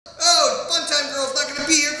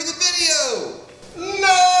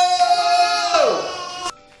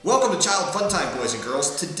ChildFunTime, boys and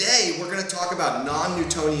girls. Today we're going to talk about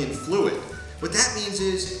non-Newtonian fluid. What that means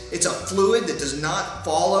is it's a fluid that does not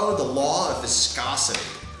follow the law of viscosity.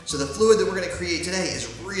 So the fluid that we're going to create today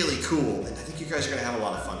is really cool, and I think you guys are going to have a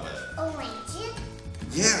lot of fun with it. Orange.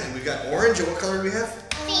 Yeah, and we've got orange, and what color do we have?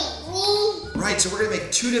 Pink. Right, so we're going to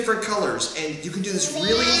make two different colors, and you can do this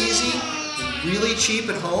really easy and really cheap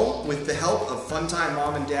at home with the help of FunTime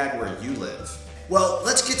Mom and Dad where you live. Well,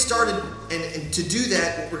 let's get started, and to do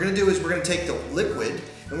that, what we're going to do is we're going to take the liquid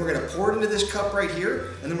and we're going to pour it into this cup right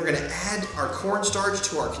here, and then we're going to add our cornstarch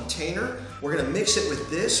to our container. We're going to mix it with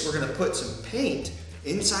this. We're going to put some paint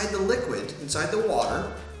inside the liquid, inside the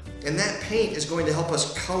water, and that paint is going to help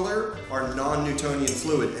us color our non-Newtonian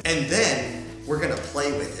fluid. And then we're going to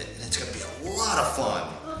play with it, and it's going to be a lot of fun.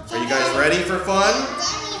 Are you guys ready for fun?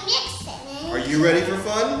 Are you ready for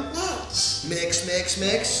fun? Mix, mix,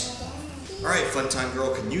 mix. All right, FunTime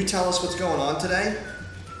girl, can you tell us what's going on today?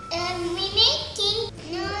 We're making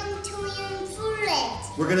non-Newtonian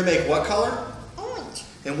fluid. We're gonna make what color? Orange.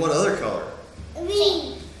 And what other color?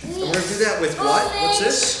 Green. And we're gonna do that with what? What's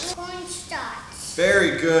this? Cornstarch.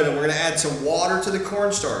 Very good, and we're gonna add some water to the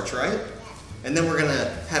cornstarch, right? And then we're gonna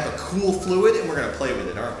have a cool fluid and we're gonna play with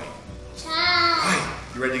it, aren't we? All right,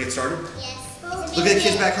 you ready to get started? Yes. Look at the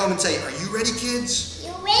kids back home and say, are you ready, kids?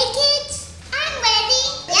 You ready, kids? I'm ready.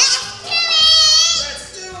 Let's do it.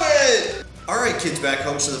 Let's do it! All right, kids back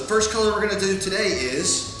home, so the first color we're gonna do today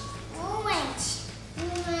is? Orange.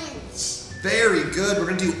 Orange. Very good, we're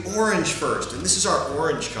gonna do orange first, and this is our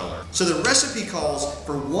orange color. So the recipe calls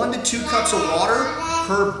for 1 to 2 cups of water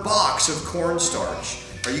per box of cornstarch.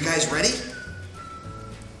 Are you guys ready?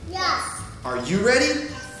 Yes. Are you ready?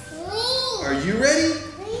 Green. Are you ready?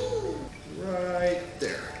 Green. Right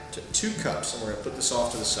there, 2 cups, and we're gonna put this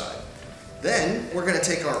off to the side. Then we're gonna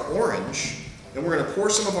take our orange, and we're gonna pour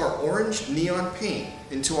some of our orange neon paint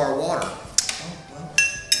into our water. Oh, well.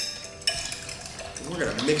 And we're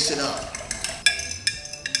gonna mix it up.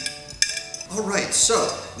 All right, so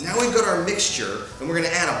now we've got our mixture, and we're gonna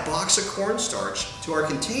add a box of cornstarch to our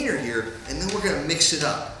container here, and then we're gonna mix it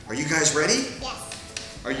up. Are you guys ready? Yes.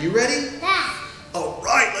 Are you ready? Yeah. All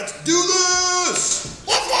right, let's do this!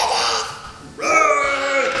 Yes.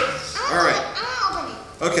 Right! All right. I'll open it.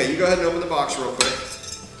 Okay, you go ahead and open the box real quick.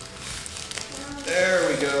 There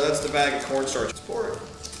we go, that's the bag of cornstarch. Let's pour it.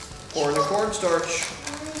 Pour in the cornstarch.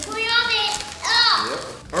 Pour it. Oh. Yep.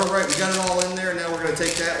 All right, we got it all in there. Now we're gonna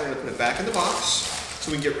take that, we're gonna put it back in the box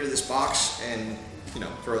so we can get rid of this box and,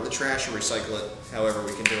 throw it in the trash or recycle it however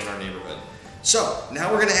we can do in our neighborhood. So,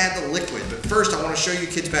 now we're gonna add the liquid, but first I wanna show you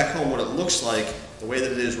kids back home what it looks like the way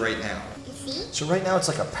that it is right now. You see? So right now it's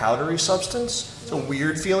like a powdery substance. It's a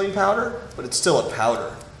weird feeling powder, but it's still a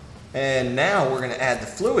powder. And now we're gonna add the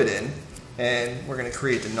fluid in, and we're gonna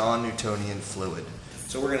create the non-Newtonian fluid.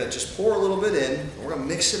 So we're gonna just pour a little bit in, and we're gonna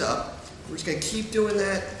mix it up. We're just gonna keep doing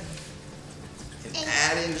that, and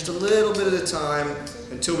adding just a little bit at a time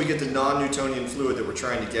until we get the non-Newtonian fluid that we're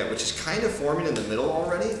trying to get, which is kind of forming in the middle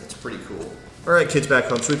already. It's pretty cool. All right, kids back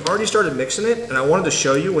home, so we've already started mixing it, and I wanted to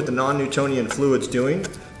show you what the non-Newtonian fluid's doing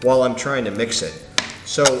while I'm trying to mix it.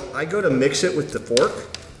 So I go to mix it with the fork,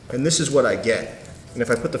 and this is what I get. And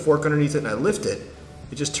if I put the fork underneath it and I lift it,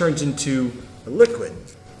 it just turns into a liquid,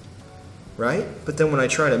 right? But then when I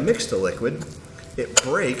try to mix the liquid, it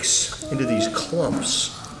breaks into these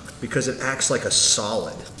clumps because it acts like a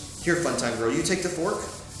solid. Here, FunTime girl, you take the fork.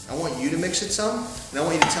 I want you to mix it some, and I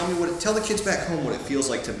want you to tell the kids back home what it feels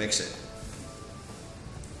like to mix it.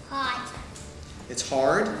 Hard. It's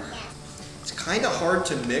hard? Yeah. It's kind of hard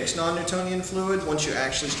to mix non-Newtonian fluid once you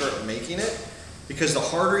actually start making it, because the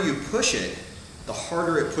harder you push it, the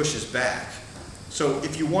harder it pushes back. So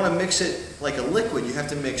if you want to mix it like a liquid, you have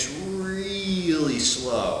to mix really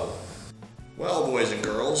slow. Well, boys and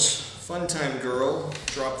girls, FunTime girl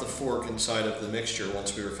dropped the fork inside of the mixture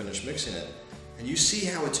once we were finished mixing it. And you see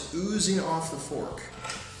how it's oozing off the fork.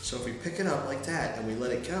 So if we pick it up like that and we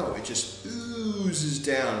let it go, it just oozes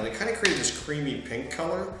down, and it kind of creates this creamy pink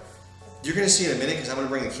color. You're gonna see in a minute, because I'm gonna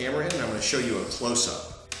bring the camera in and I'm gonna show you a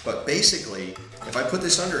close-up. But basically, if I put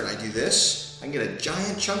this under and I do this, I can get a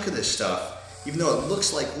giant chunk of this stuff, even though it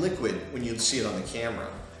looks like liquid when you see it on the camera.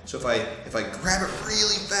 So if I grab it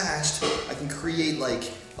really fast, I can create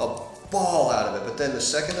like a ball out of it, but then the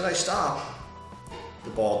second that I stop, the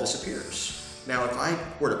ball disappears. Now if I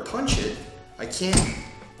were to punch it, I can't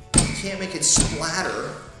make it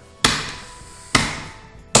splatter.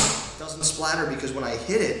 It doesn't splatter because when I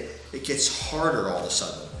hit it, it gets harder all of a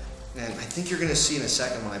sudden. And I think you're gonna see in a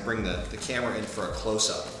second when I bring the camera in for a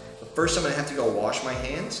close-up. But first I'm gonna have to go wash my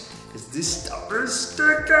hands, because this stuff is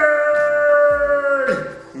sticky!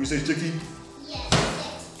 Can you say sticky?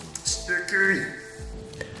 Yes. sticky.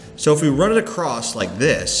 So if we run it across like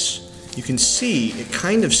this, you can see it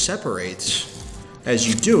kind of separates as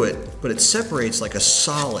you do it, but it separates like a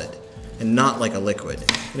solid and not like a liquid.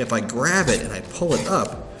 And if I grab it and I pull it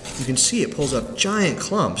up, you can see it pulls up giant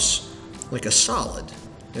clumps like a solid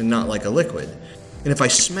and not like a liquid. And if I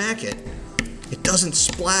smack it, it doesn't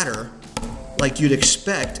splatter like you'd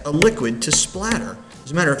expect a liquid to splatter.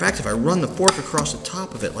 As a matter of fact, if I run the fork across the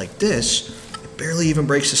top of it like this, it barely even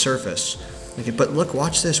breaks the surface. But look,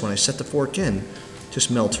 watch this. When I set the fork in, it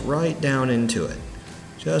just melts right down into it.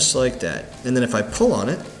 Just like that. And then if I pull on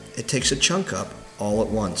it, it takes a chunk up all at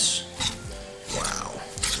once. Wow,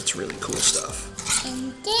 that's really cool stuff.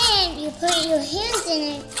 And then you put your hands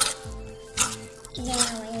in it.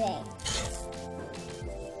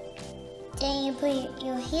 Then you put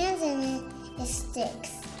your hands in it, it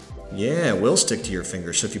sticks. Yeah, it will stick to your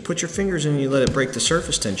fingers. So if you put your fingers in and you let it break the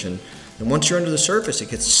surface tension, and once you're under the surface, it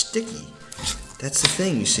gets sticky. That's the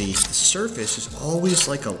thing, you see. The surface is always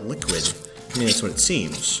like a liquid. I mean, that's what it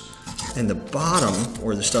seems. And the bottom,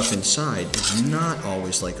 or the stuff inside, is not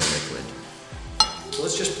always like a liquid. So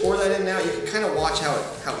let's just pour that in now. You can kind of watch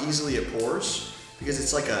how easily it pours, because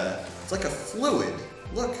it's like a fluid.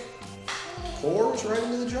 Look, pours right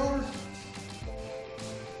into the jar.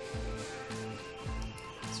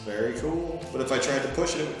 It's very cool. But if I tried to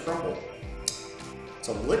push it, it would crumble. It's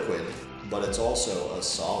a liquid, but it's also a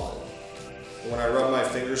solid. When I rub my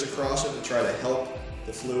fingers across it to try to help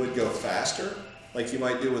the fluid go faster, like you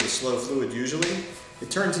might do with a slow fluid usually,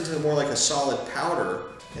 it turns into more like a solid powder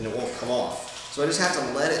and it won't come off. So I just have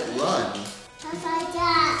to let it run. Just like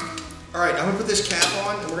that. All right, I'm gonna put this cap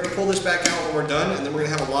on and we're gonna pull this back out when we're done, and then we're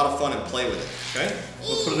gonna have a lot of fun and play with it, okay?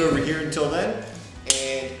 We'll put it over here until then,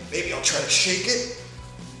 and maybe I'll try to shake it.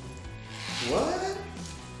 What?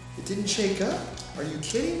 It didn't shake up? Are you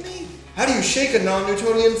kidding me? How do you shake a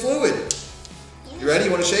non-Newtonian fluid? You ready?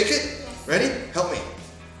 You want to shake it? Ready? Help me.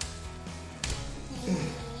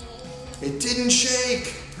 It didn't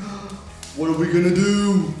shake. What are we gonna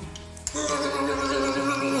do? I got an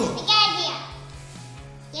idea.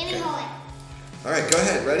 Give me hold it. All right, go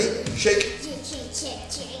ahead. Ready? Shake.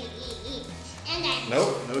 And then.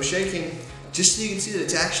 Nope, no shaking. Just so you can see that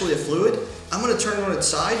it's actually a fluid, I'm gonna turn it on its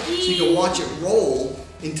side so you can watch it roll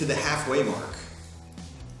into the halfway mark.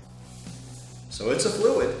 So it's a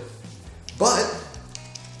fluid, but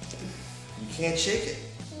you can't shake it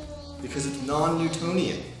because it's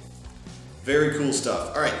non-Newtonian. Very cool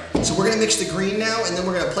stuff. All right, so we're gonna mix the green now, and then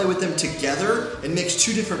we're gonna play with them together and mix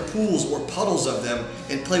two different pools or puddles of them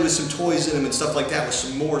and play with some toys in them and stuff like that with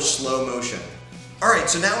some more slow motion. All right,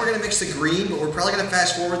 so now we're gonna mix the green, but we're probably gonna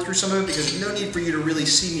fast forward through some of it because there's no need for you to really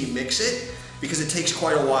see me mix it because it takes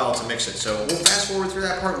quite a while to mix it. So we'll fast forward through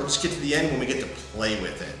that part. We'll just get to the end when we get to play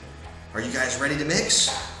with it. Are you guys ready to mix?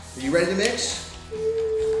 Are you ready to mix?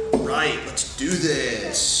 Right, let's do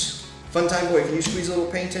this. Funtime boy, can you squeeze a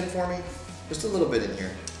little paint in for me? Just a little bit in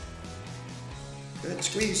here. Good,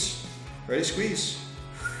 squeeze. Ready, squeeze.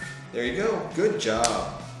 There you go, good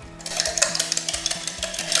job.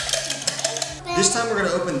 This time we're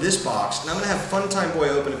gonna open this box, and I'm gonna have Funtime boy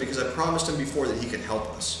open it because I promised him before that he could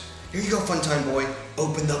help us. Here you go, Funtime boy.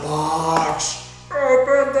 Open the box.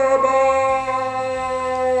 Open the box.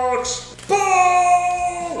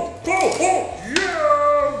 Pull! Pull, pull!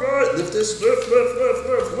 Yeah! Right. Lift this. Lift.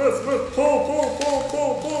 Pull.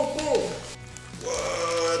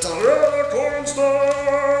 What?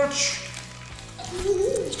 Cornstarch!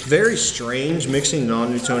 It's very strange mixing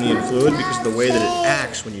non-Newtonian fluid because of the way that it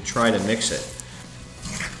acts when you try to mix it.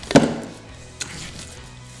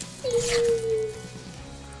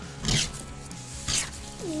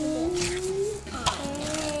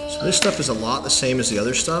 So this stuff is a lot the same as the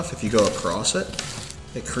other stuff. If you go across it,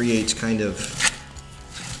 it creates kind of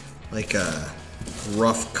like a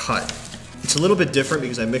rough cut. It's a little bit different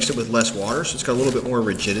because I mixed it with less water, so it's got a little bit more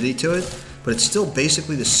rigidity to it, but it's still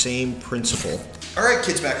basically the same principle. All right,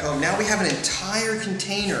 kids back home, now we have an entire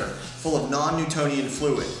container full of non-Newtonian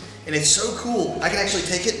fluid. And it's so cool, I can actually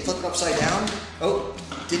take it and flip it upside down. Oh,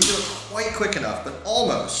 didn't do it quite quick enough, but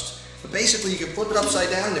almost. But basically you can flip it upside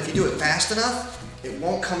down, and if you do it fast enough, it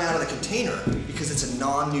won't come out of the container because it's a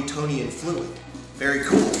non-Newtonian fluid. Very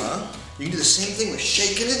cool, huh? You can do the same thing with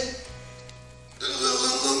shaking it.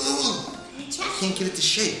 Can't get it to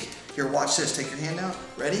shake. Here, watch this. Take your hand out.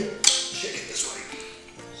 Ready? Shake it this way.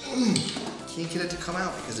 Can't get it to come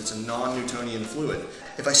out because it's a non-Newtonian fluid.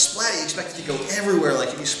 If I splat it, you expect it to go everywhere like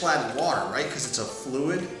if you splatted water, right? Because it's a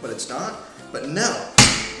fluid, but it's not. But no,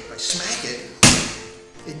 if I smack it,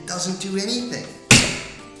 it doesn't do anything.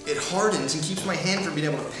 It hardens and keeps my hand from being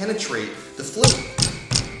able to penetrate the fluid.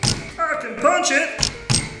 I can punch it.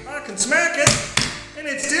 I and smack it, and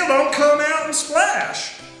it still don't come out and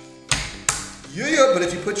splash. Yeah, but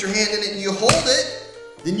if you put your hand in it and you hold it,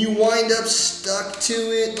 then you wind up stuck to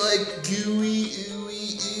it like gooey,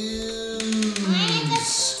 ooey, ooze. I have to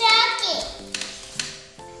stuck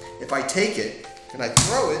it. If I take it and I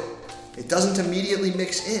throw it, it doesn't immediately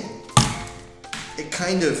mix in. It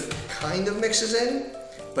kind of mixes in,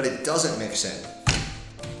 but it doesn't mix in.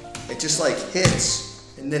 It just like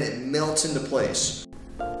hits and then it melts into place.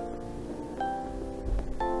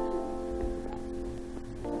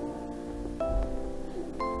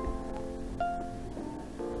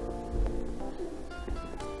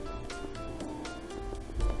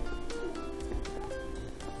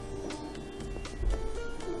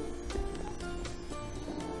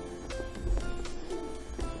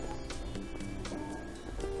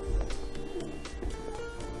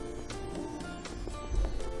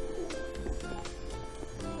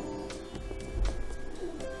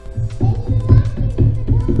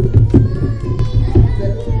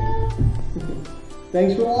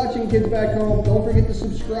 Thanks for watching, kids back home. Don't forget to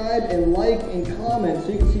subscribe and like and comment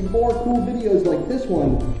so you can see more cool videos like this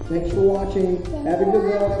one. Thanks for watching. Have a good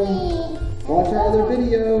one. Watch our other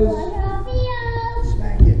videos.